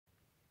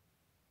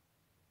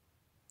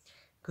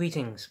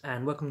Greetings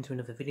and welcome to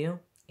another video.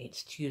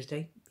 It's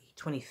Tuesday,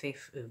 the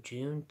 25th of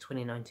June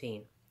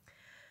 2019,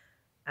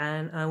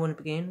 and I want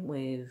to begin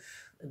with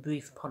a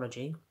brief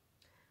apology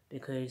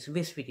because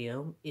this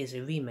video is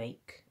a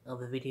remake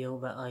of a video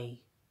that I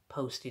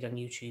posted on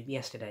YouTube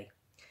yesterday.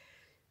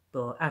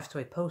 But after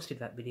I posted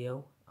that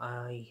video,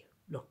 I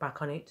looked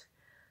back on it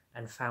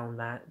and found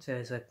that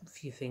there's a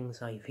few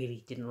things I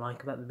really didn't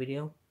like about the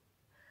video,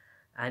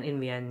 and in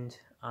the end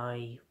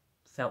I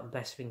felt the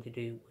best thing to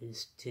do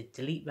was to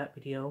delete that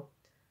video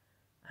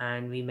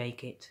and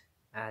remake it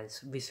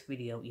as this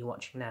video you're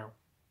watching now.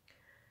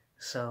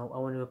 So I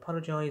want to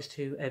apologise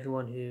to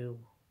everyone who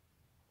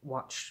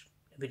watched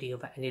a video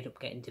that ended up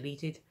getting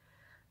deleted,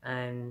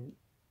 and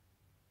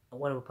I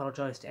want to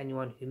apologise to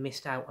anyone who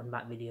missed out on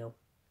that video.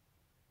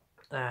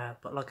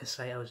 But like I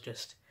say, I was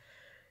just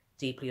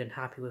deeply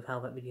unhappy with how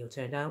that video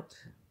turned out,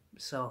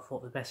 so I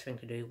thought the best thing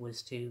to do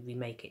was to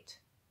remake it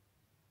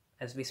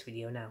as this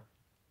video now.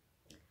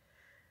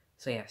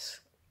 So yes,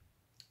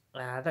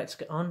 let's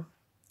get on,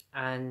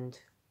 and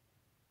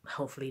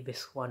hopefully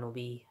this one will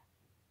be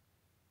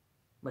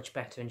much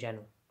better in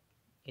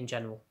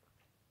general.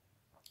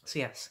 So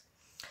yes,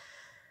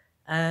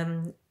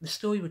 the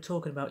story we're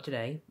talking about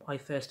today, I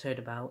first heard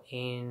about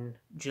in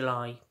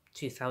July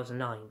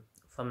 2009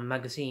 from a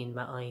magazine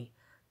that I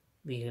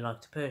really like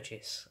to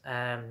purchase,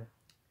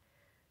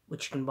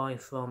 which you can buy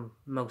from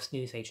most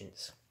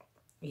newsagents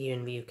here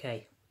in the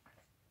UK.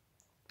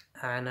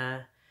 And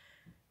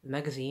the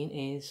magazine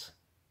is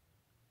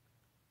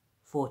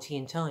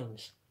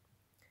ForteanTimes.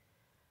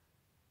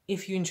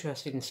 If you're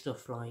interested in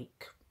stuff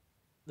like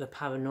the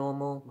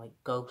paranormal, like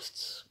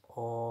ghosts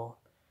or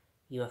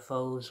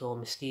UFOs or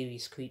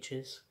mysterious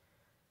creatures,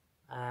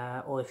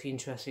 or if you're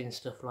interested in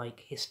stuff like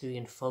history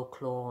and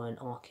folklore and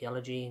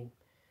archaeology and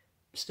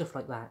stuff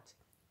like that,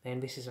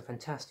 then this is a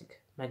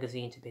fantastic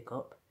magazine to pick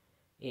up.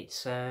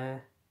 It's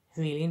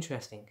really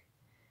interesting,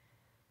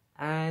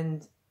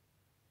 and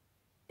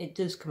it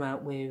does come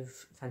out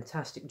with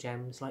fantastic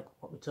gems like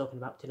what we're talking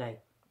about today,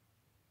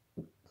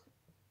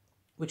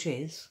 which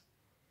is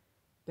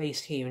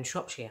based here in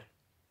Shropshire.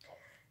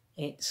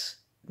 It's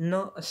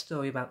not a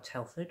story about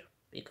Telford,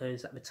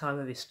 because at the time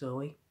of this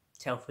story,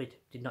 Telford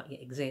did not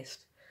yet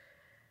exist,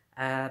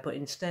 but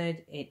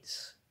instead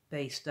it's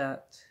based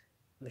at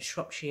the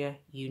Shropshire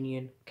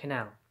Union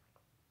Canal,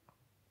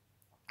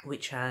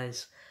 which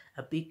has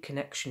a big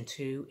connection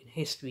to, in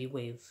history,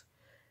 with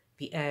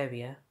the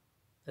area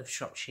of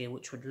Shropshire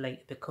which would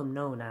later become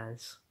known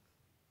as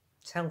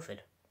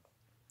Telford.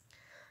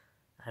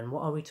 And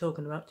what are we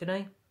talking about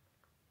today?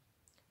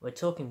 We're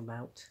talking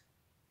about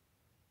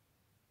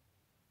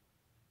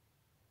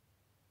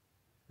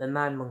the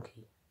man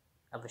monkey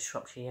of the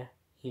Shropshire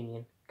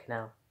Union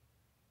Canal.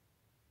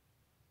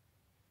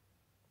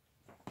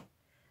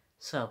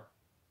 So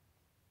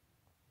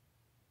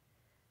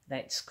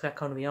let's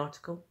crack on with the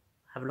article,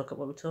 have a look at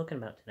what we're talking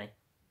about today.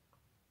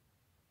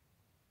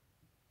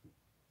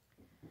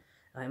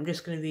 I'm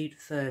just going to read the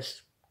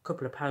first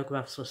couple of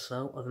paragraphs or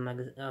so of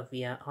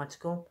the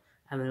article,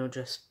 and then we'll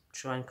just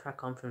try and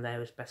crack on from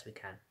there as best we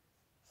can.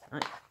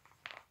 Right.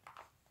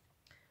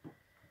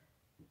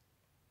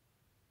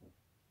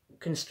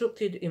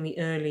 Constructed in the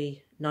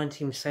early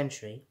 19th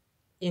century,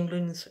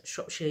 England's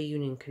Shropshire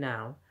Union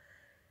Canal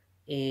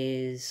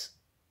is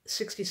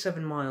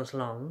 67 miles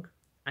long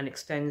and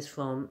extends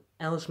from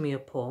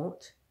Ellsemere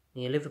Port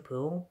near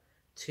Liverpool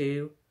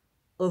to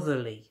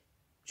Autherley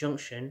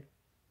Junction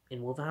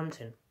in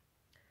Wolverhampton.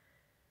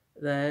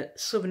 The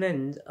southern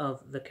end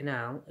of the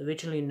canal,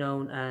 originally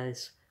known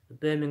as the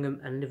Birmingham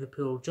and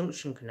Liverpool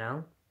Junction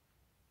Canal,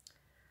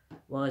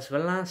 was the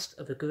last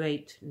of the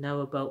great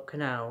narrowboat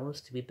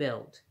canals to be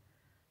built,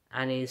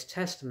 and is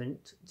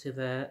testament to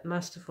the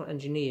masterful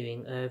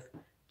engineering of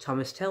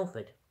Thomas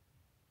Telford.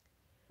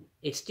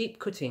 Its deep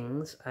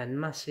cuttings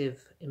and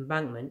massive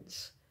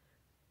embankments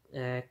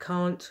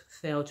can't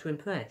fail to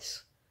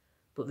impress,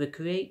 but they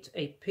create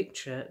a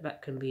picture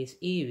that can be as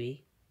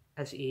eerie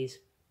as it is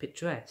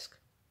picturesque.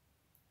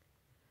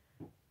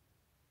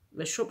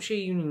 The Shropshire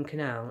Union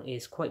Canal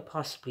is quite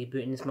possibly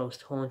Britain's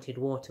most haunted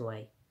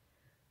waterway.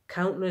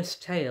 Countless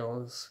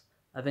tales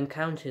of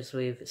encounters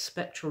with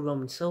spectral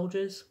Roman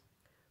soldiers,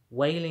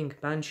 wailing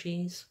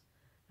banshees,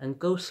 and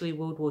ghostly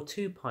World War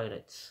II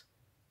pilots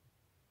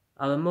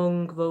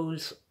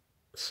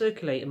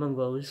circulate among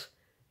those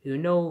who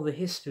know the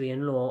history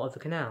and lore of the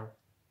canal.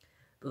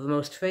 But the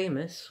most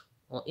famous,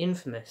 or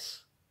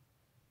infamous,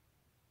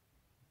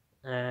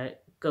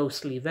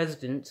 ghostly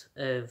resident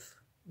of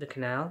the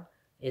canal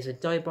is a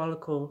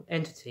diabolical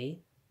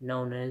entity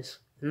known as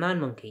the man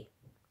monkey.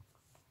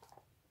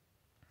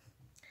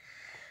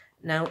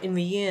 Now, in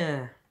the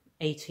year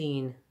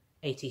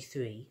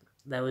 1883,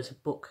 there was a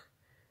book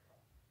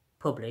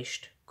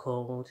published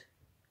called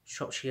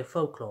Shropshire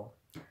Folklore,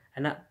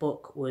 and that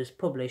book was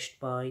published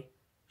by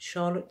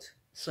Charlotte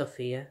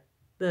Sophia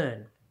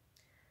Byrne.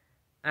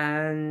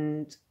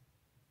 And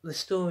the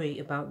story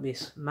about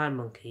this man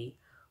monkey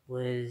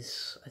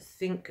was, I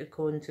think,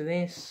 according to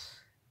this,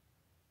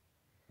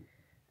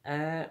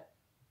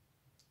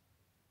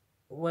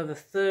 one of the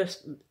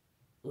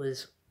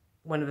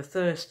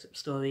first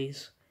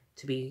stories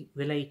to be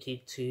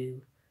related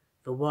to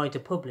the wider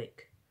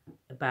public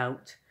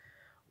about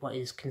what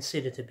is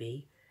considered to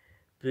be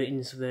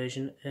Britain's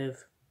version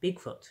of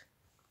Bigfoot.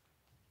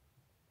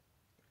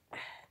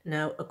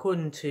 Now,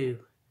 according to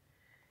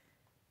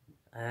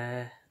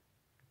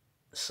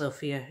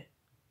Sophia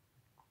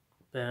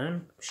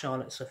Byrne,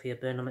 Charlotte Sophia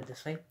Byrne, I meant to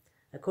say,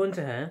 according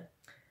to her,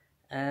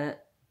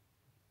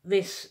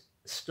 this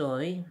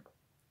story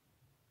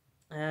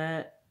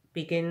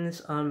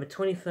begins on the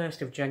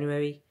 21st of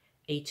January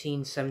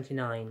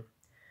 1879,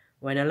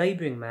 when a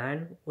labouring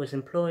man was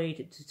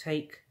employed to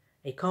take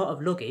a cart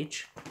of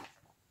luggage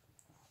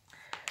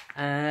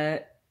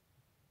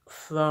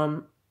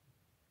from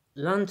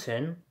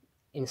Lantern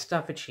in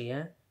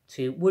Staffordshire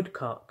to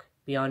Woodcock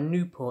beyond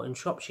Newport in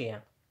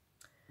Shropshire,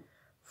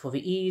 for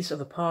the ease of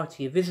a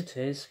party of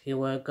visitors who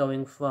were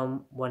going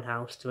from one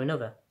house to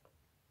another.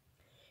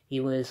 He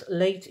was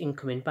late in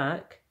coming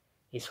back,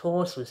 his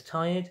horse was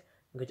tired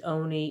and could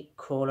only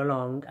crawl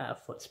along at a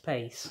foot's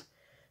pace,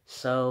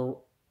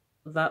 so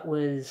that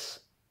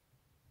was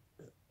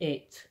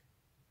it.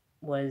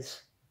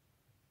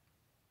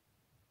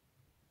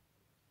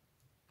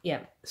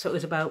 So it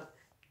was about,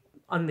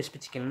 on this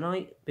particular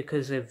night,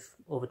 because of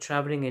all the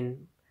travelling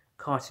and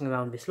carting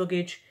around this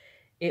luggage,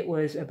 it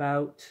was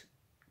about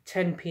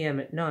 10 p.m.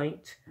 at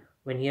night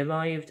when he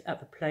arrived at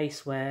the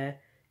place where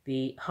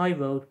the high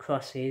road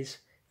crosses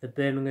the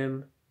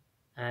Birmingham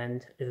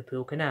and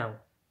Liverpool Canal.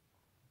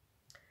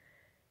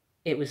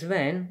 It was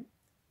then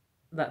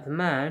that the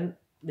man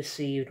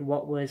received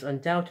what was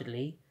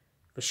undoubtedly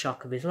the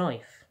shock of his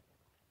life.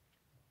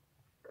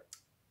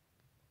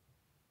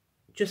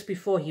 Just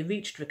before he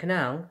reached the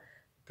canal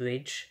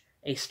bridge,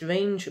 a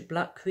strange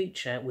black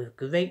creature with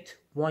great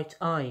white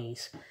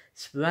eyes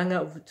sprang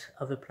out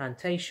of a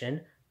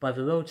plantation by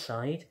the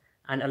roadside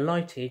and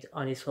alighted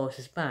on his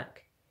horse's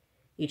back.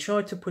 He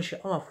tried to push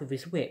it off with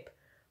his whip,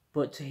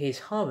 but to his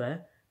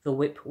horror the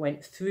whip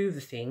went through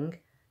the thing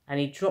and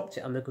he dropped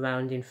it on the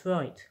ground in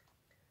fright.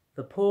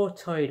 The poor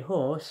tired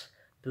horse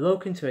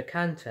broke into a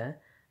canter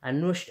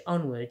and rushed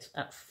onwards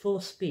at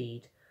full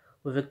speed,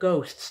 with a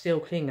ghost still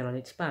clinging on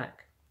its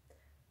back.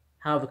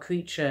 How the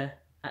creature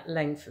at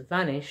length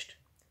vanished,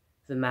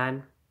 the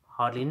man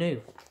hardly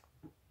knew.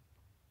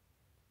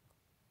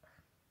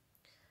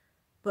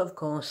 But of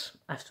course,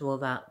 after all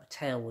that, the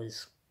tale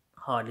was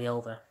hardly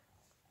over.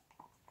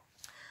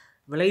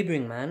 The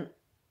labouring man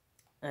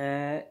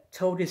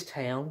told his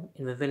tale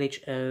in the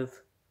village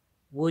of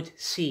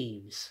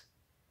Woodseaves.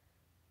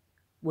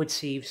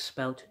 Woodseaves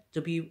spelt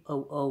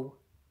Woodseaves,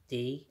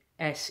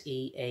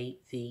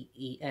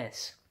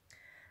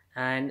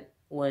 and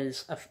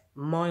was a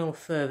mile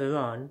further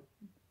on,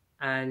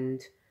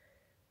 and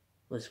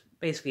was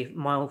basically a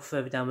mile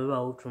further down the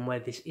road from where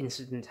this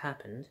incident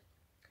happened.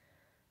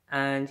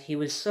 And he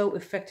was so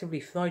effectively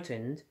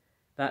frightened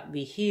that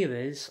the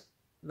hearers,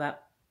 the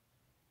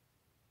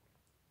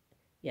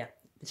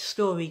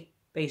story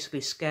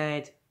basically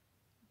scared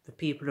the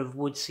people of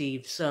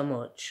Woodseaves so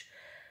much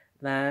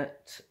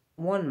that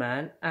one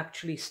man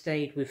actually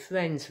stayed with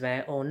friends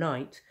there all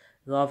night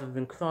rather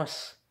than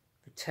cross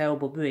the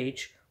terrible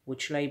bridge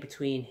which lay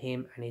between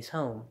him and his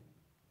home.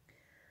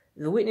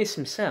 The witness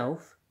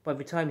himself, by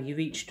the time he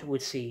reached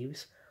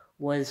Woodseaves,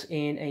 was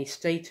in a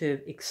state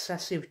of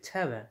excessive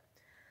terror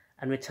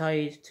and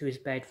retired to his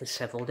bed for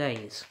several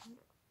days.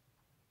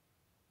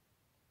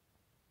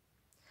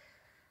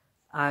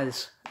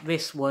 As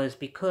this was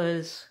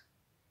because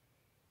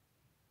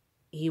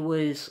he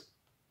was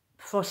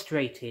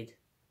frustrated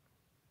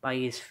by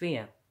his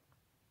fear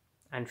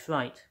and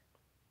fright.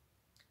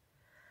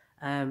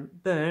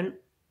 Byrne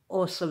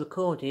also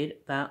recorded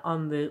that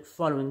on the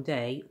following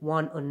day,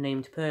 one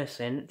unnamed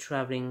person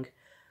travelling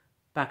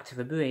back to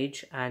the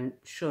bridge, and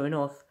sure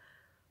enough,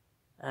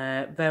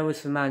 there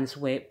was the man's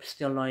whip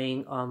still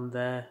lying on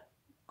the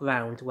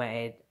ground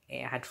where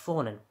it had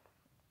fallen.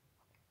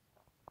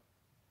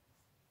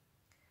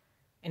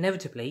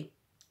 Inevitably,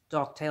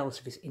 dark tales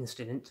of this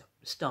incident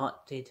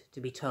started to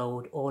be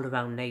told all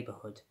around the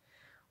neighbourhood,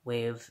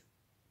 with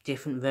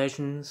different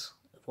versions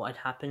of what had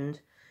happened,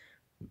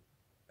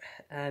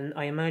 and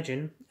I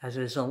imagine, as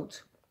a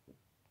result,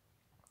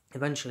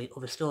 eventually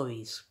other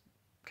stories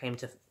came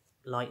to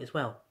light as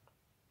well.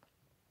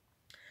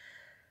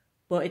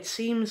 But it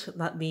seems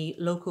that the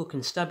local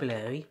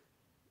constabulary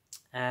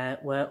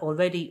were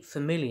already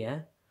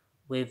familiar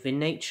with the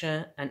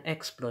nature and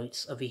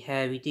exploits of the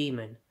hairy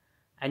demon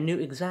and knew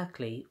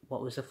exactly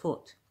what was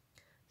afoot,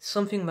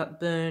 something that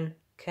Byrne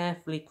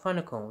carefully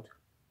chronicled.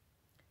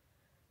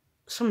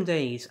 Some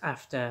days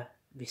after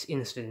this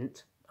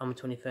incident, on the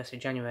 21st of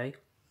January,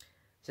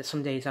 so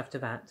some days after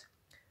that,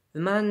 the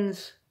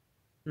man's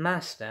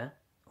master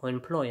or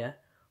employer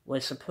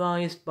was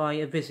surprised by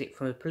a visit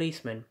from a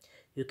policeman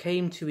who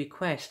came to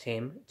request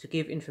him to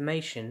give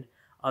information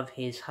of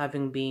his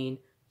having been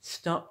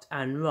stopped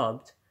and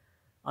robbed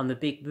on the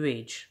big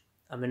bridge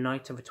on the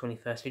night of the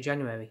 21st of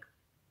January.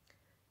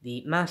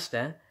 The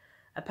master,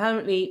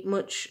 apparently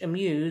much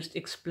amused,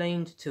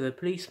 explained to the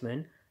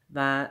policeman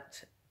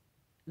that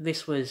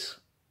this was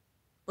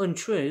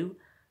untrue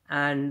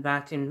and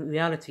that in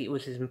reality it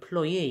was his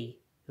employee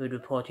who had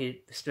reported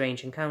the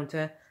strange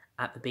encounter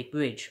at the big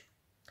bridge.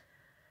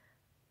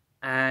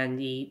 And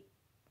he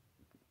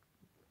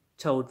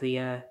told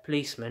the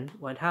policeman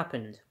what had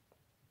happened.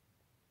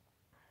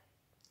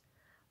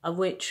 Of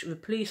which the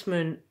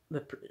policeman,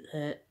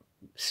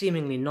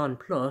 seemingly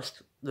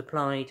nonplussed,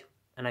 replied,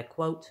 and I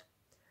quote,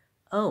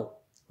 "Oh,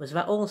 was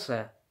that all,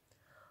 sir?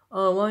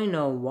 Oh, I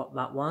know what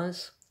that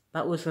was.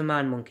 That was the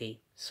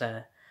man-monkey,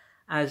 sir,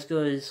 as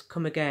does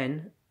come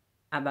again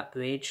at that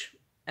bridge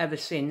ever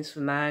since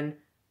the man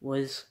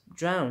was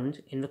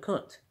drowned in the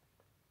cut."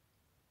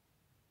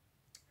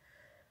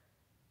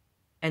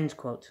 End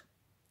quote.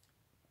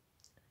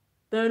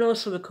 Byrne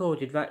also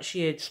recorded that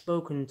she had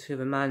spoken to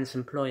the man's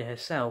employer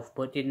herself,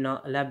 but did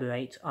not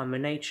elaborate on the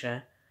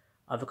nature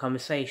of the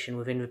conversation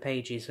within the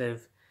pages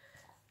of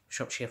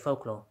Shropshire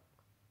Folklore.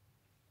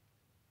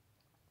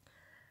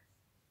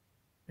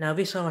 Now,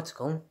 this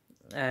article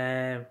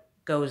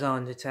goes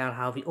on to tell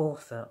how the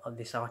author of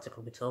this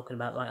article we're talking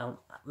about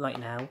right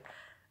now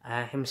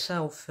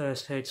himself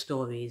first heard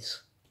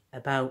stories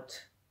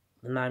about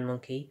the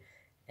man-monkey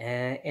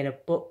in a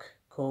book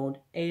called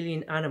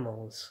Alien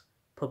Animals,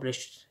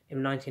 published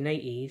in the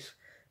 1980s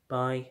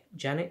by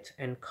Janet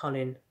and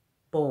Colin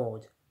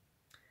Board.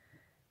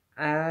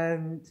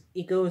 And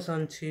he goes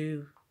on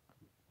to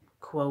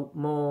quote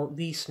more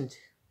recent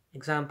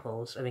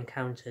examples of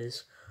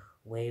encounters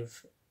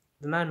with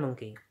the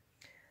man-monkey.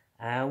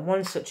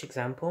 One such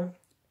example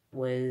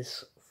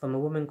was from a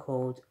woman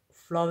called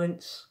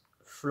Florence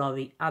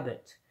Florrie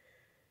Abbott,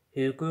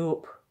 who grew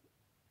up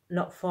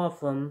not far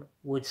from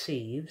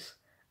Woodseaves,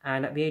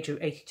 and at the age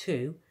of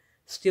 82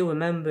 still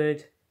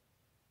remembered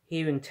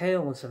hearing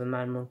tales of a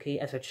man-monkey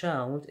as a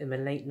child in the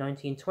late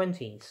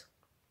 1920s.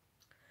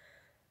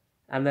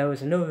 And there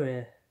was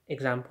another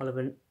example of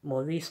a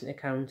more recent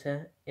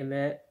encounter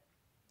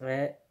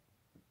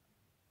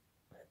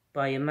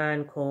by a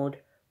man called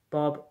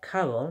Bob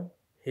Carroll,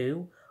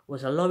 who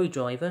was a lorry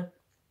driver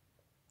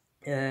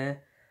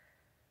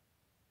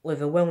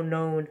with a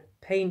well-known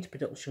paint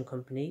production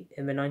company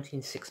in the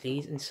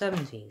 1960s and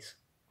 70s.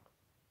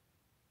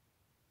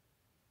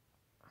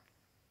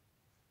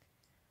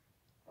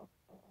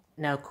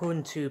 Now,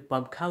 according to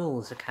Bob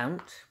Carroll's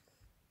account,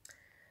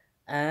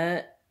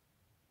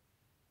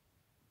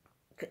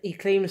 he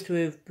claims to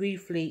have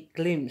briefly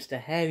glimpsed a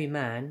hairy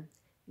man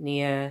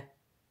near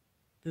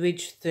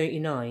Bridge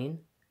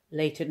 39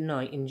 late at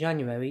night in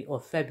January or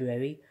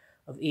February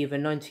of either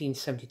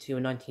 1972 or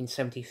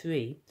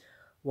 1973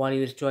 while he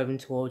was driving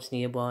towards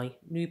nearby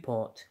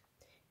Newport.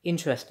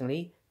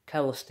 Interestingly,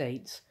 Carroll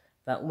states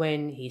that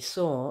when he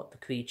saw the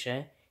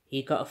creature,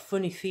 he got a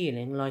funny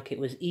feeling like it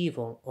was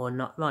evil or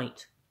not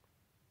right.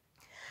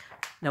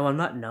 Now, on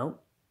that note,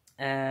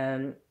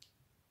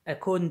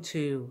 according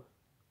to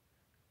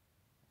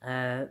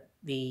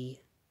the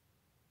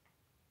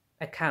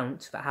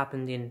account that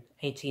happened in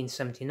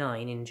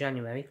 1879 in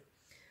January,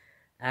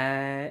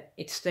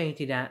 it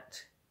stated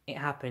that it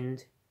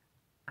happened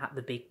at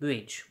the Big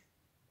Bridge.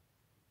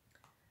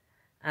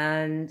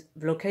 And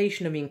the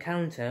location of the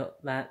encounter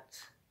that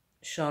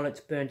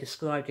Charlotte Byrne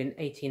described in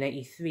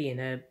 1883 in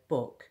her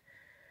book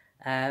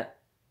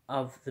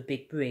of the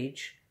Big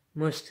Bridge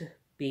must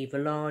be the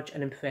large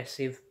and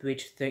impressive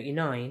Bridge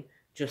 39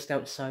 just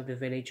outside the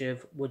village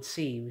of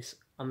Woodseaves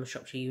on the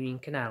Shropshire Union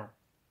Canal.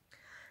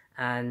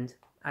 And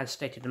as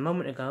stated a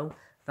moment ago,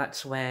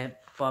 that's where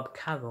Bob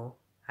Carroll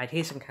had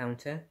his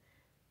encounter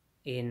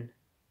in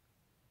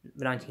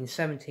the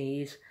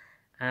 1970s,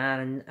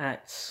 and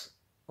that's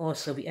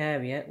also the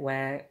area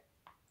where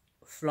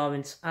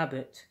Florence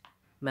Abbott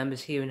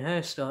remembers hearing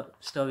her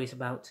stories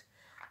about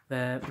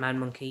the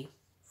man-monkey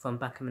from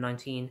back in the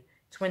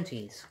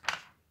 1920s.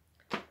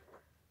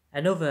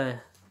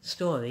 Another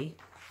story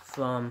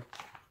from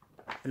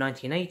the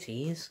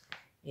 1980s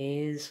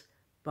is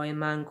by a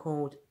man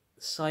called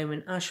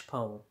Simon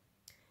Ashpole.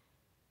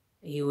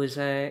 He was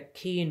a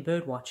keen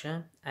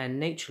birdwatcher and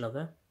nature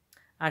lover.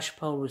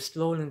 Ashpole was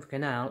strolling the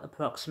canal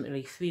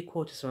approximately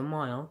 3/4 of a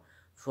mile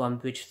from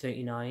Bridge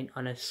 39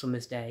 on a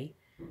summer's day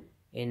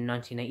in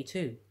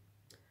 1982,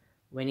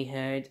 when he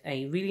heard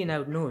a really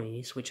loud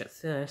noise, which at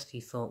first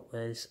he thought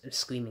was a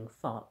screaming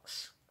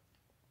fox.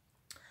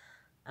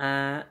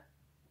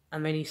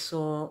 And then he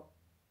saw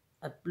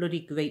a bloody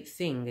great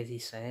thing, as he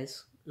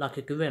says, like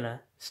a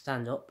gorilla,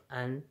 stand up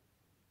and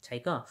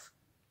take off.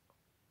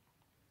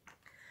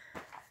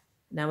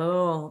 Now, there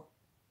are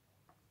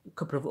a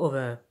couple of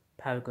other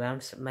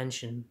paragraphs that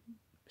mention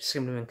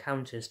similar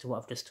encounters to what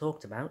I've just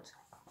talked about.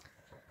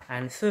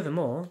 And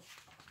furthermore,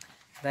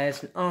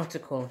 there's an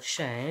article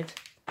shared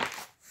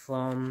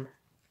from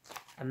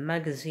a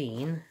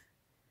magazine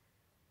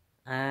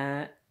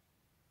that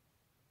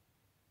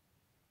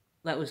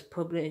was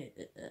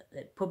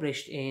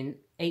published in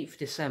 8th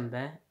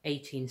December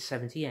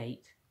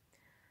 1878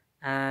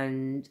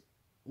 and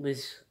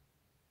was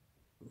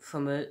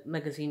from a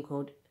magazine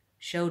called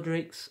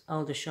Sheldrick's,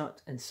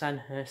 Aldershot and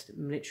Sandhurst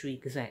Military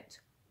Gazette.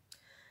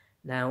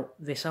 Now,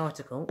 this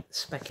article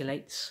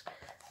speculates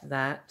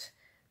that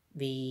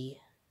the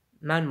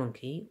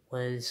man-monkey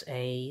was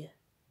a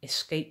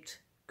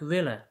escaped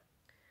gorilla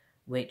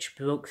which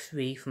broke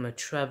free from a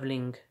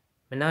travelling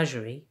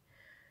menagerie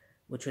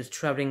which was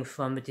travelling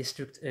from the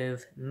district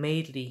of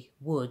Madeley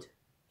Wood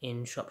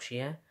in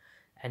Shropshire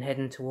and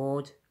heading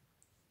toward,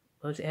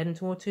 where was it heading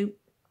toward to?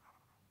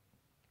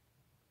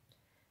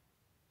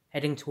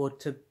 Heading toward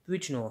to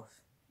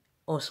Bridgenorth,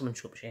 also in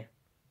Shropshire.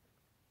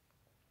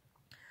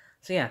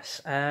 So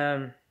yes,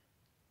 on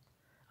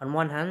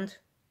one hand,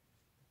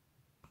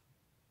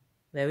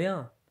 there we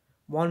are.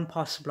 One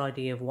possible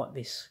idea of what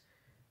this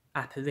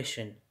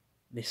apparition,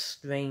 this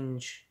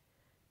strange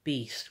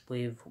beast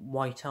with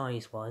white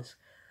eyes was,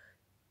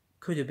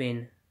 could have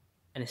been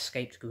an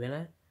escaped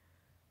gorilla,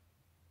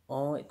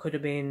 or it could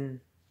have been,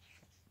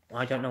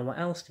 I don't know what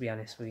else, to be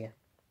honest with you.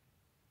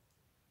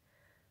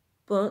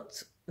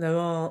 But there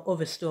are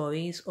other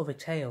stories, other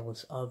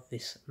tales of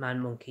this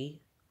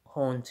man-monkey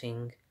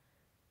haunting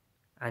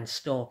and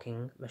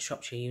stalking the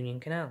Shropshire Union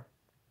Canal.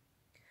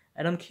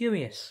 And I'm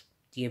curious,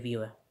 dear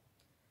viewer,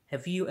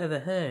 have you ever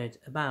heard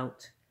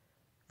about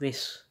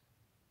this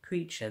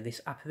creature,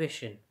 this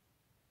apparition,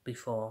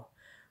 before?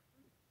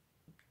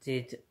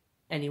 Did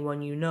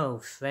anyone you know,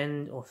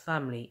 friend or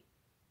family,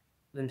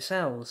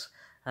 themselves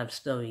have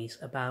stories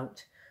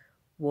about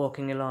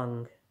walking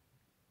along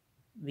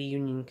the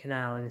Union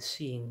Canal and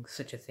seeing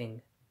such a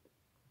thing?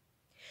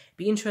 It'd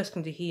be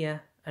interesting to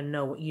hear and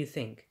know what you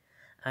think,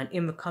 and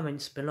in the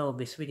comments below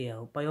this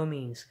video, by all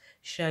means,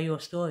 share your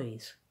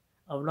stories.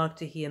 I would like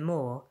to hear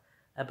more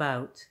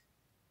about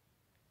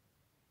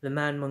the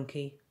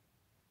man-monkey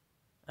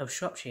of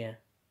Shropshire.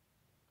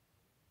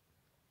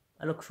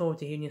 I look forward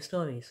to hearing your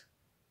stories.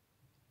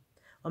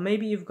 Or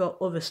maybe you've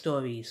got other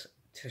stories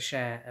to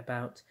share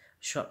about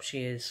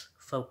Shropshire's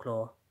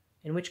folklore,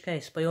 in which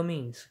case, by all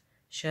means,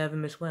 share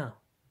them as well.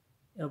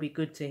 It'll be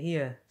good to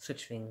hear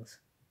such things.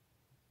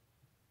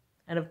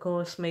 And of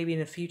course, maybe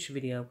in a future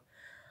video,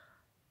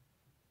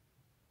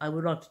 I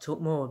would like to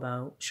talk more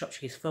about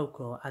Shropshire's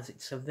folklore, as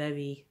it's a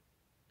very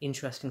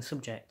interesting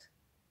subject,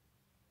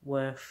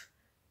 worth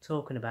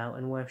talking about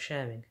and worth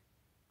sharing.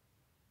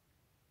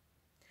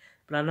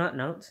 But on that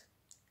note,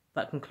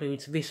 that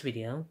concludes this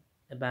video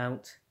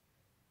about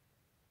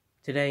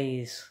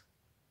today's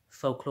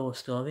folklore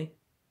story.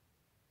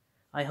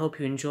 I hope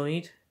you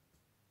enjoyed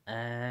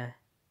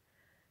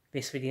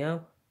this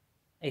video.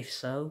 If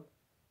so,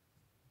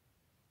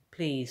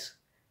 please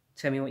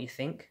tell me what you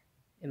think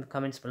in the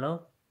comments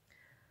below.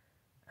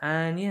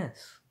 And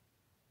yes,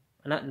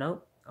 on that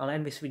note, I'll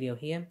end this video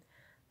here.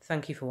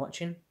 Thank you for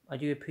watching. I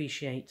do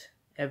appreciate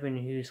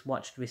everyone who's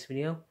watched this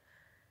video,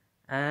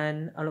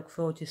 and I look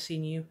forward to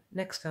seeing you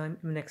next time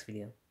in the next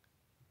video.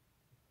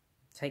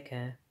 Take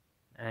care,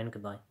 and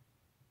goodbye.